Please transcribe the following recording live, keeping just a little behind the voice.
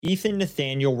Ethan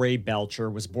Nathaniel Ray Belcher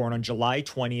was born on July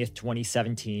 20th,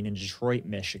 2017 in Detroit,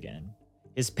 Michigan.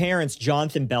 His parents,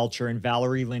 Jonathan Belcher and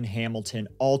Valerie Lynn Hamilton,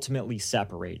 ultimately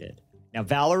separated. Now,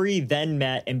 Valerie then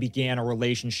met and began a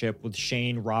relationship with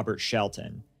Shane Robert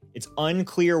Shelton. It's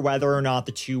unclear whether or not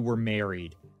the two were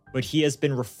married, but he has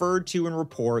been referred to in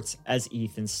reports as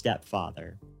Ethan's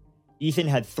stepfather. Ethan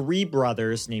had 3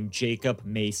 brothers named Jacob,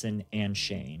 Mason, and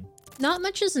Shane. Not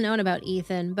much is known about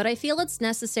Ethan, but I feel it's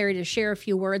necessary to share a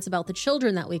few words about the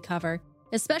children that we cover,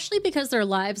 especially because their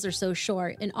lives are so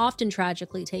short and often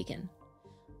tragically taken.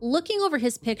 Looking over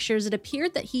his pictures, it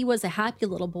appeared that he was a happy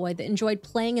little boy that enjoyed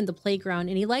playing in the playground,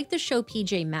 and he liked the show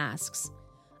PJ Masks.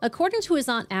 According to his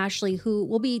aunt Ashley, who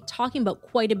we'll be talking about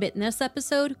quite a bit in this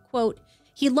episode, quote,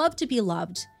 "He loved to be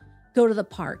loved, go to the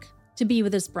park, to be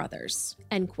with his brothers,"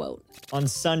 end quote. On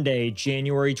Sunday,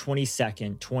 January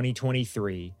 22nd,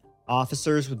 2023,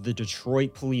 officers with the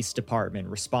Detroit Police Department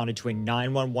responded to a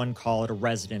 911 call at a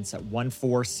residence at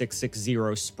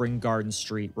 14660 Spring Garden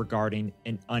Street regarding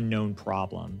an unknown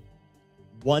problem.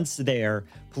 Once there,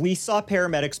 police saw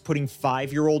paramedics putting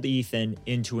 5-year-old Ethan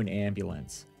into an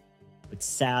ambulance. But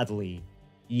sadly,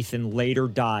 Ethan later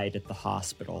died at the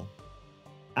hospital.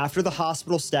 After the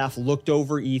hospital staff looked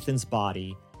over Ethan's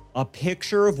body, a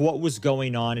picture of what was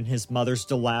going on in his mother's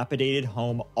dilapidated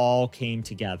home all came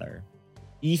together.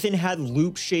 Ethan had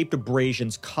loop-shaped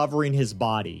abrasions covering his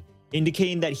body,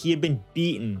 indicating that he had been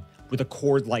beaten with a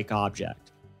cord-like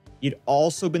object. He had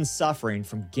also been suffering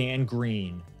from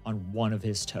gangrene on one of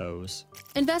his toes.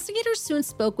 Investigators soon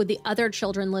spoke with the other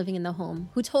children living in the home,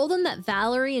 who told them that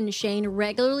Valerie and Shane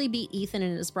regularly beat Ethan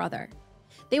and his brother.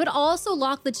 They would also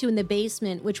lock the two in the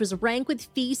basement, which was rank with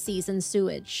feces and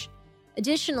sewage.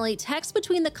 Additionally, texts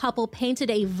between the couple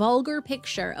painted a vulgar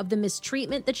picture of the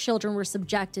mistreatment the children were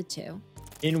subjected to.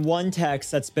 In one text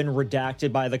that's been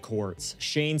redacted by the courts,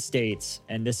 Shane states,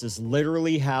 and this is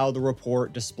literally how the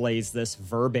report displays this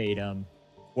verbatim,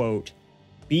 quote,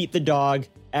 "Beat the dog,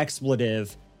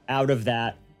 expletive, out of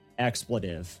that,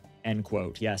 expletive," end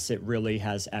quote. Yes, it really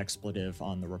has expletive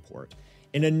on the report.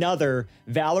 In another,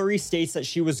 Valerie states that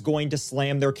she was going to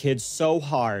slam their kids so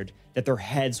hard that their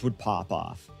heads would pop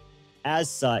off. As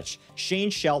such, Shane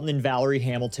Shelton and Valerie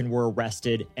Hamilton were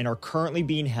arrested and are currently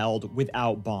being held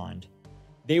without bond.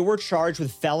 They were charged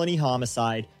with felony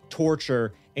homicide,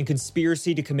 torture, and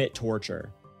conspiracy to commit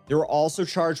torture. They were also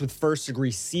charged with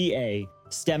first-degree CA,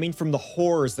 stemming from the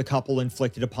horrors the couple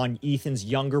inflicted upon Ethan's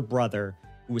younger brother,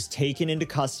 who was taken into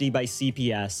custody by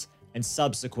CPS and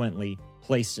subsequently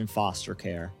placed in foster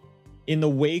care. In the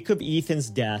wake of Ethan's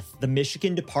death, the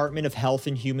Michigan Department of Health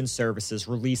and Human Services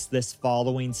released this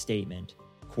following statement,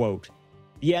 quote,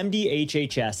 "The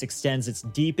MDHHS extends its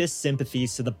deepest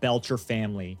sympathies to the Belcher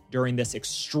family during this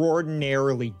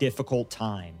extraordinarily difficult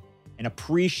time and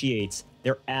appreciates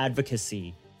their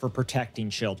advocacy for protecting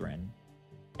children.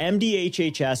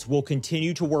 MDHHS will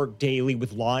continue to work daily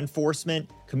with law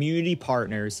enforcement, community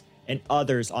partners, and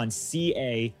others on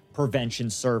CA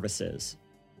prevention services.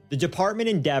 The department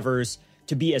endeavors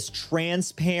to be as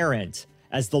transparent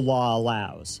as the law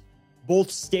allows.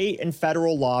 Both state and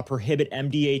federal law prohibit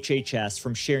MDHHS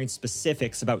from sharing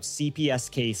specifics about CPS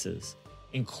cases,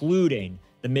 including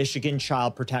the Michigan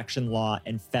Child Protection Law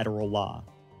and federal law.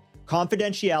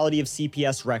 Confidentiality of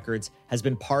CPS records has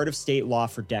been part of state law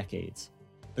for decades.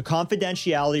 The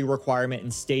confidentiality requirement in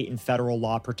state and federal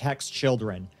law protects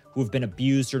children who have been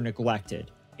abused or neglected,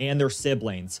 and their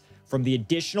siblings, from the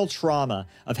additional trauma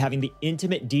of having the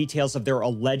intimate details of their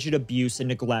alleged abuse and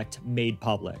neglect made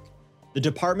public. The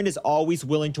department is always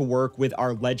willing to work with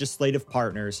our legislative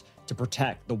partners to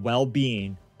protect the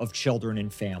well-being of children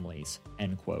and families,"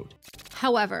 end quote.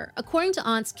 However, according to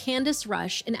aunts Candace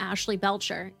Rush and Ashley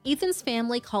Belcher, Ethan's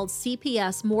family called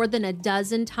CPS more than a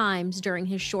dozen times during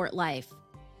his short life.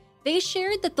 They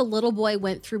shared that the little boy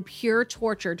went through pure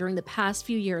torture during the past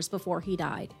few years before he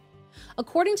died.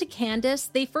 According to Candace,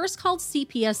 they first called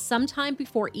CPS sometime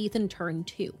before Ethan turned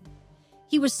 2.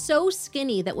 He was so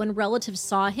skinny that when relatives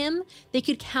saw him, they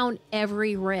could count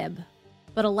every rib.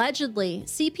 But allegedly,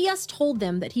 CPS told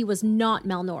them that he was not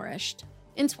malnourished.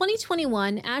 In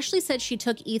 2021, Ashley said she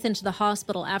took Ethan to the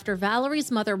hospital after Valerie's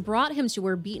mother brought him to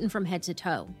her beaten from head to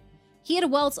toe. He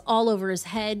had welts all over his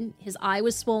head, his eye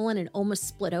was swollen and almost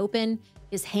split open,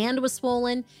 his hand was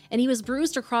swollen, and he was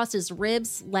bruised across his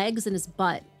ribs, legs, and his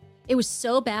butt. It was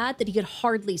so bad that he could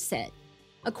hardly sit.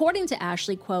 According to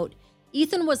Ashley, quote,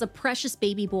 "Ethan was a precious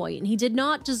baby boy, and he did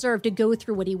not deserve to go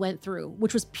through what he went through,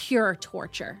 which was pure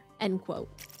torture," end quote.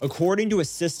 According to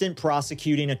Assistant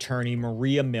Prosecuting Attorney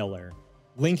Maria Miller,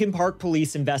 Lincoln Park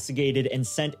police investigated and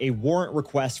sent a warrant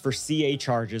request for CA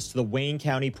charges to the Wayne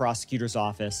County Prosecutor's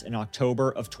Office in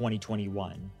October of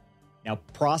 2021. Now,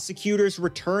 prosecutors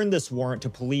returned this warrant to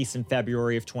police in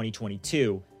February of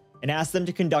 2022 and asked them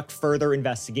to conduct further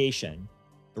investigation.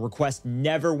 The request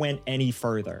never went any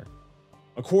further.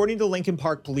 According to Lincoln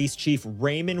Park Police Chief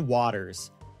Raymond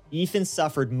Waters, Ethan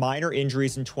suffered minor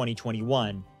injuries in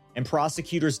 2021, and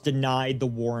prosecutors denied the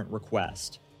warrant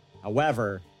request.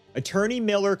 However, Attorney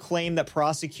Miller claimed that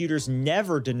prosecutors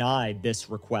never denied this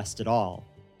request at all.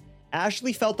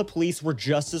 Ashley felt the police were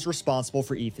just as responsible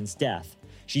for Ethan's death.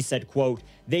 She said, quote,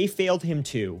 "They failed him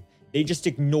too. They just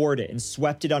ignored it and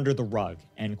swept it under the rug,"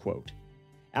 end quote.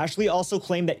 Ashley also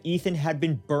claimed that Ethan had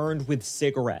been burned with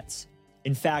cigarettes.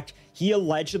 In fact, he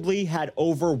allegedly had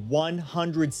over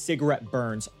 100 cigarette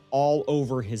burns all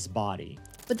over his body.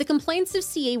 But the complaints of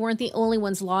CA weren't the only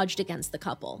ones lodged against the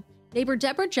couple. Neighbor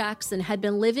Deborah Jackson had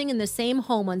been living in the same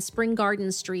home on Spring Garden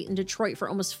Street in Detroit for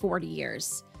almost 40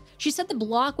 years. She said the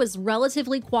block was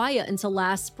relatively quiet until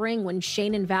last spring when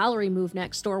Shane and Valerie moved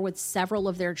next door with several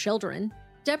of their children.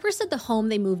 Deborah said the home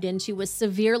they moved into was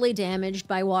severely damaged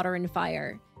by water and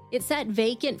fire. It sat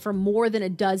vacant for more than a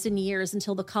dozen years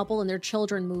until the couple and their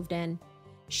children moved in.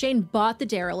 Shane bought the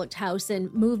derelict house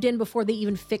and moved in before they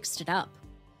even fixed it up.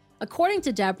 According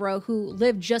to Deborah, who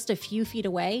lived just a few feet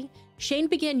away, Shane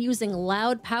began using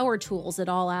loud power tools at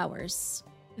all hours.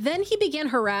 Then he began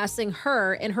harassing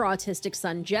her and her autistic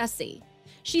son, Jesse.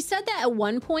 She said that at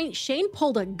one point, Shane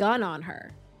pulled a gun on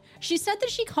her. She said that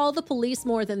she called the police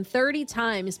more than 30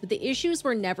 times, but the issues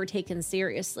were never taken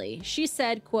seriously. She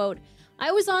said, quote,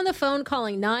 "I was on the phone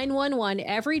calling 911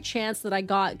 every chance that I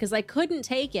got because I couldn't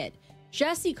take it.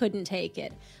 Jesse couldn't take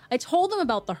it. I told them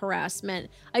about the harassment.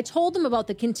 I told them about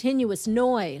the continuous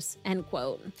noise," end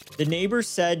quote. The neighbor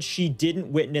said she didn't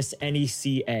witness any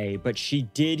CA, but she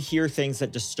did hear things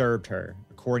that disturbed her.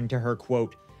 According to her,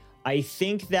 quote, "I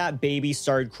think that baby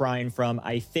started crying from,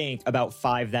 about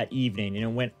 5 that evening, and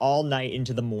it went all night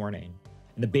into the morning.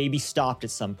 And the baby stopped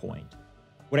at some point.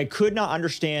 What I could not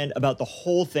understand about the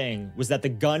whole thing was that the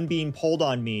gun being pulled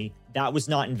on me, that was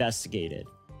not investigated.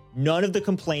 None of the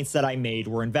complaints that I made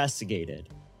were investigated."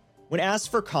 When asked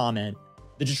for comment,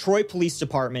 the Detroit Police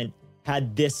Department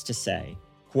had this to say,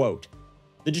 quote,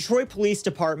 "The Detroit Police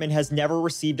Department has never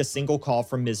received a single call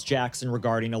from Ms. Jackson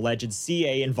regarding alleged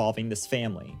CA involving this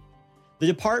family. The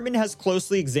department has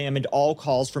closely examined all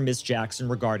calls from Ms. Jackson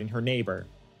regarding her neighbor.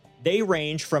 They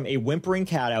range from a whimpering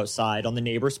cat outside on the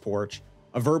neighbor's porch,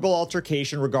 a verbal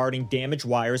altercation regarding damaged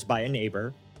wires by a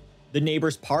neighbor, the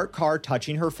neighbor's parked car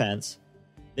touching her fence,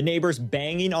 the neighbors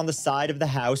banging on the side of the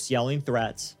house yelling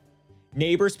threats,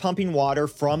 neighbors pumping water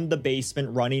from the basement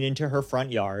running into her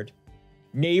front yard,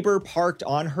 neighbor parked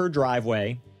on her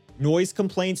driveway, noise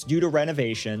complaints due to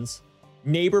renovations,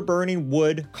 neighbor burning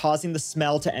wood causing the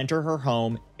smell to enter her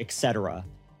home, etc.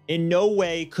 In no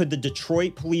way could the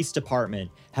Detroit Police Department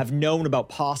have known about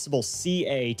possible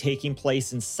CA taking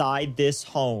place inside this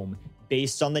home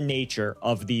based on the nature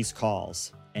of these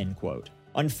calls," end quote.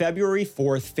 On February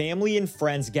 4th, family and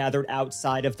friends gathered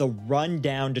outside of the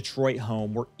run-down Detroit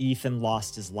home where Ethan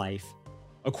lost his life.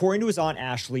 According to his aunt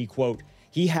Ashley, quote,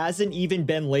 "He hasn't even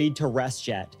been laid to rest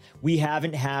yet. We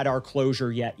haven't had our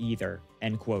closure yet either,"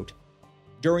 end quote.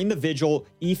 During the vigil,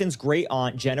 Ethan's great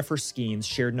aunt Jennifer Skeens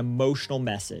shared an emotional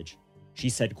message. She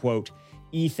said, quote,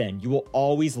 "Ethan, you will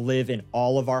always live in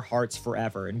all of our hearts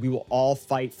forever, and we will all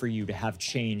fight for you to have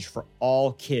change for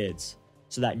all kids,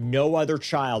 so that no other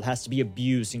child has to be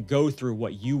abused and go through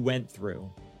what you went through.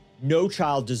 No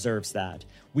child deserves that.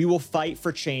 We will fight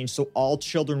for change so all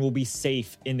children will be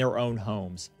safe in their own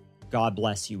homes. God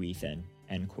bless you, Ethan,"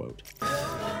 end quote.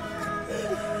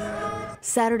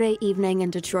 Saturday evening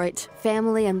in Detroit,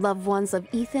 family and loved ones of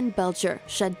Ethan Belcher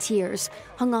shed tears,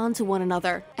 hung on to one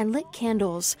another, and lit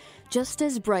candles just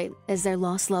as bright as their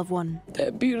lost loved one.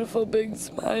 That beautiful big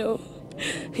smile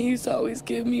he used to always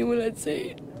give me when I'd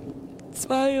say,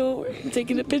 "Smile, I'm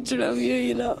taking a picture of you,"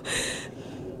 you know.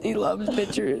 He loved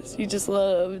pictures. He just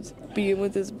loved being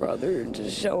with his brother and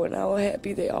just showing how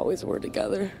happy they always were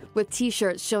together. With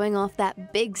t-shirts showing off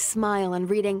that big smile and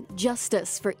reading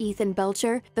 "Justice for Ethan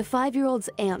Belcher," the 5-year-old's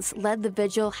aunts led the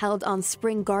vigil held on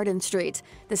Spring Garden Street,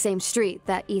 the same street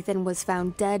that Ethan was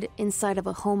found dead inside of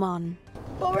a home on.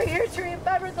 But we're here to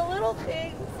remember the little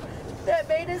things that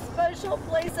made a special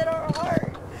place in our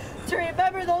heart. To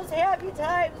remember those happy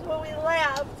times when we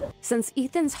laughed. Since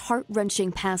Ethan's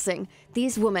heart-wrenching passing,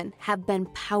 these women have been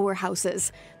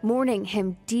powerhouses, mourning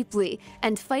him deeply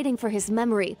and fighting for his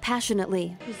memory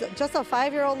passionately. He's just a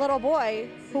 5-year-old little boy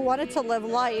who wanted to live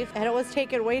life, and it was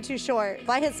taken way too short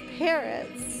by his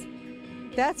parents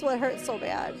That's what hurts so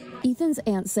bad. Ethan's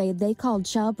aunts say they called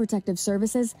Child Protective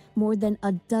Services more than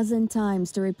a dozen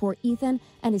times to report Ethan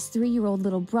and his 3-year-old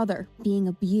little brother being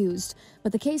abused,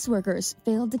 but the caseworkers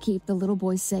failed to keep the little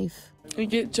boy safe. I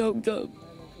get choked up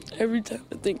every time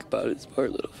I think about his poor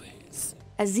little face.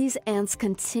 As these aunts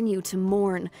continue to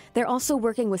mourn, they're also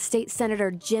working with State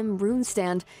Senator Jim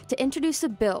Runestand to introduce a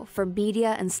bill for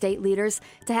media and state leaders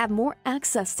to have more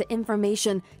access to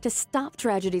information to stop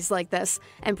tragedies like this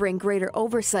and bring greater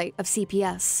oversight of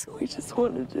CPS. We just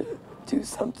wanted to do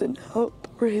something to help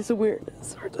raise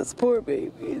awareness for this poor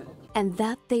baby. And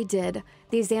that they did.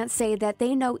 These aunts say that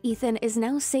they know Ethan is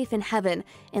now safe in heaven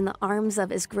in the arms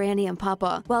of his granny and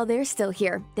papa. While they're still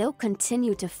here, they'll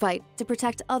continue to fight to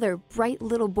protect other bright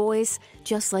little boys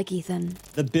just like Ethan.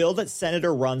 The bill that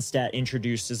Senator Runstad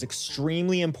introduced is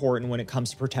extremely important when it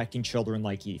comes to protecting children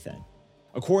like Ethan.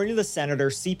 According to the senator,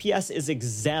 CPS is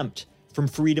exempt from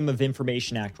Freedom of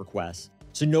Information Act requests,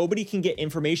 so nobody can get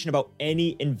information about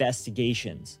any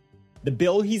investigations. The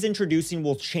bill he's introducing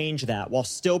will change that while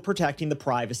still protecting the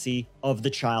privacy of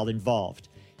the child involved.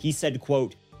 He said,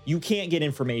 quote, "You can't get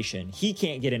information, he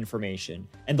can't get information,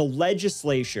 and the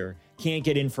legislature can't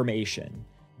get information.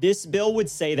 This bill would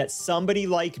say that somebody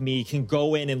like me can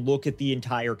go in and look at the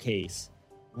entire case.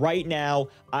 Right now,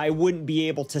 I wouldn't be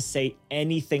able to say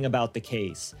anything about the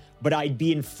case, but I'd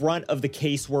be in front of the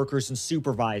caseworkers and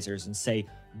supervisors and say,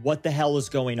 what the hell is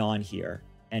going on here?"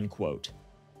 End quote.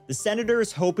 The senator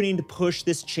is hoping to push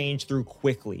this change through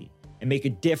quickly and make a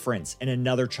difference in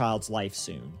another child's life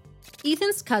soon.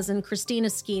 Ethan's cousin, Christina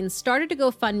Skeen, started a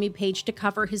GoFundMe page to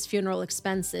cover his funeral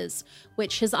expenses,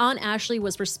 which his aunt Ashley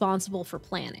was responsible for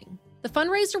planning. The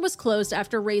fundraiser was closed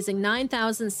after raising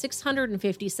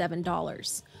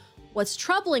 $9,657. What's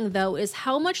troubling, though, is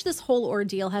how much this whole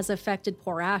ordeal has affected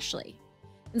poor Ashley.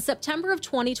 In September of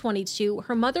 2022,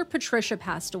 her mother, Patricia,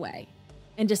 passed away.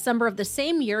 In December of the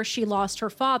same year, she lost her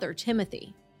father,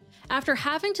 Timothy. After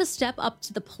having to step up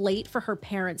to the plate for her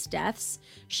parents' deaths,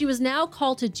 she was now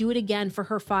called to do it again for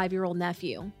her 5-year-old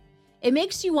nephew. It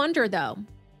makes you wonder, though,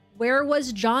 where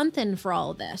was Jonathan for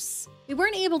all of this? We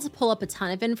weren't able to pull up a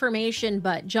ton of information,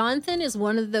 but Jonathan is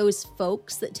one of those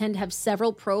folks that tend to have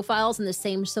several profiles in the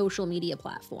same social media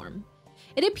platform.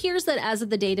 It appears that as of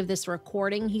the date of this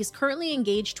recording, he's currently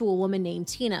engaged to a woman named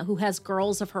Tina who has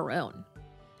girls of her own.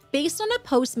 Based on a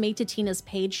post made to Tina's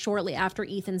page shortly after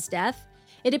Ethan's death,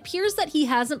 it appears that he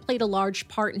hasn't played a large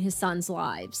part in his son's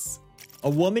lives. A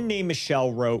woman named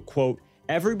Michelle wrote, quote,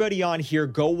 "Everybody on here,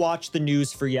 go watch the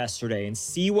news for yesterday and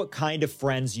see what kind of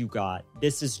friends you got.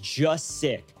 This is just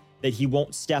sick that he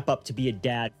won't step up to be a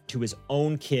dad to his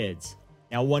own kids.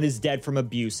 Now one is dead from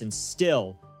abuse and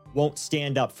still won't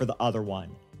stand up for the other one.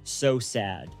 So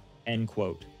sad." End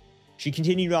quote. She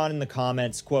continued on in the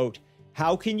comments, quote,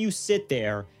 "How can you sit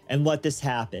there and let this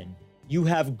happen? You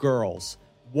have girls.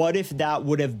 What if that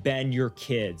would have been your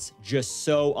kids? Just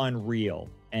so unreal."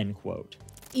 End quote.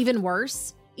 Even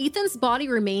worse, Ethan's body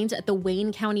remained at the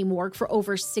Wayne County morgue for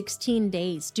over 16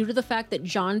 days due to the fact that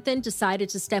Jonathan decided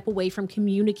to step away from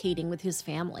communicating with his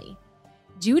family.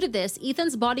 Due to this,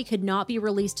 Ethan's body could not be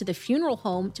released to the funeral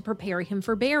home to prepare him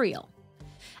for burial.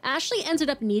 Ashley ended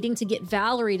up needing to get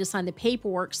Valerie to sign the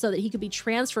paperwork so that he could be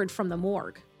transferred from the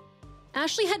morgue.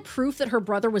 Ashley had proof that her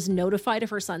brother was notified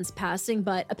of her son's passing,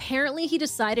 but apparently he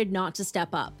decided not to step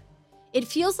up. It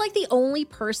feels like the only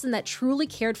person that truly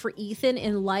cared for Ethan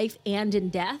in life and in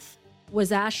death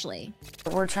was Ashley.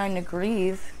 We're trying to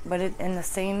grieve, but in the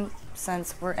same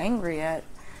sense, we're angry at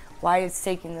why it's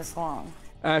taking this long.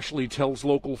 Ashley tells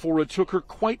Local 4 it took her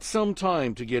quite some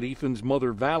time to get Ethan's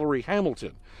mother, Valerie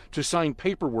Hamilton, to sign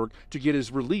paperwork to get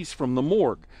his release from the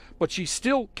morgue, but she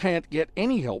still can't get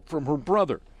any help from her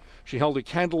brother. She held a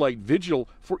candlelight vigil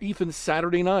for Ethan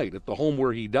Saturday night at the home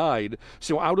where he died,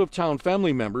 so out-of-town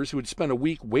family members who had spent a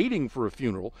week waiting for a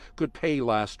funeral could pay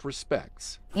last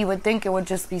respects. You would think it would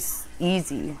just be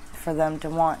easy for them to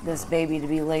want this baby to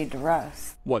be laid to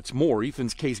rest. What's more,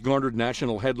 Ethan's case garnered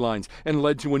national headlines and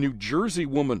led to a New Jersey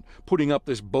woman putting up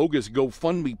this bogus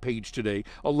GoFundMe page today,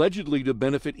 allegedly to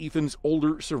benefit Ethan's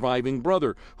older surviving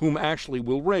brother, whom Ashley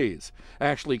will raise.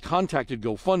 Ashley contacted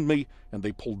GoFundMe, and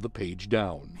they pulled the page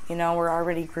down. You know, we're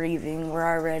already grieving. We're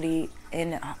already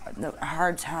in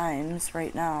hard times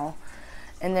right now.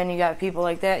 And then you got people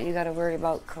like that you got to worry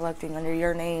about collecting under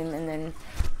your name, and then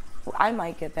I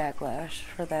might get backlash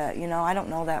for that. You know, I don't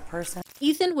know that person.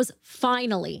 Ethan was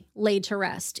finally laid to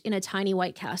rest in a tiny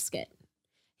white casket.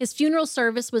 His funeral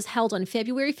service was held on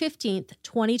February 15th,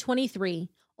 2023,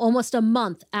 almost a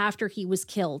month after he was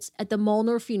killed at the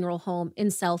Molnar Funeral Home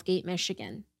in Southgate,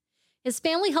 Michigan. His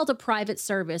family held a private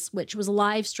service, which was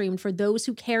live streamed for those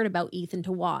who cared about Ethan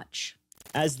to watch.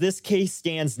 As this case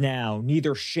stands now,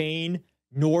 neither Shane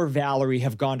nor Valerie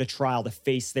have gone to trial to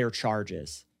face their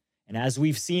charges. And as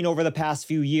we've seen over the past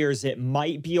few years, it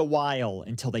might be a while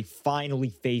until they finally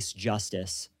face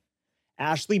justice.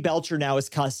 Ashley Belcher now has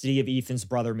custody of Ethan's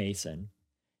brother Mason.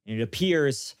 And it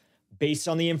appears, based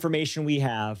on the information we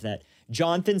have, that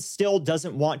Jonathan still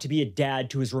doesn't want to be a dad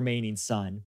to his remaining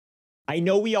son. I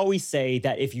know we always say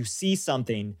that if you see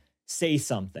something, say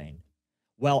something.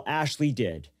 Well, Ashley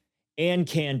did, and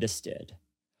Candace did.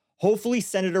 Hopefully,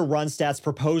 Senator Runstat's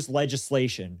proposed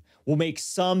legislation will make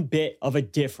some bit of a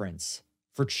difference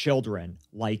for children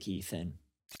like Ethan.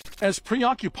 As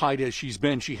preoccupied as she's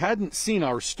been, she hadn't seen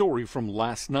our story from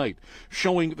last night,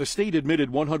 showing the state admitted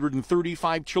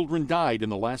 135 children died in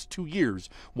the last 2 years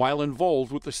while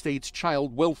involved with the state's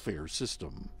child welfare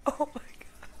system. Oh my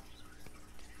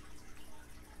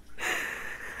God.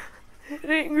 It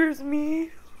angers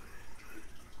me.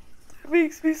 It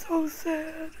makes me so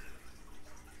sad.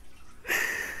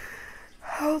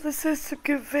 How the system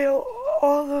can fail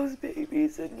all those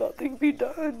babies and nothing be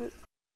done.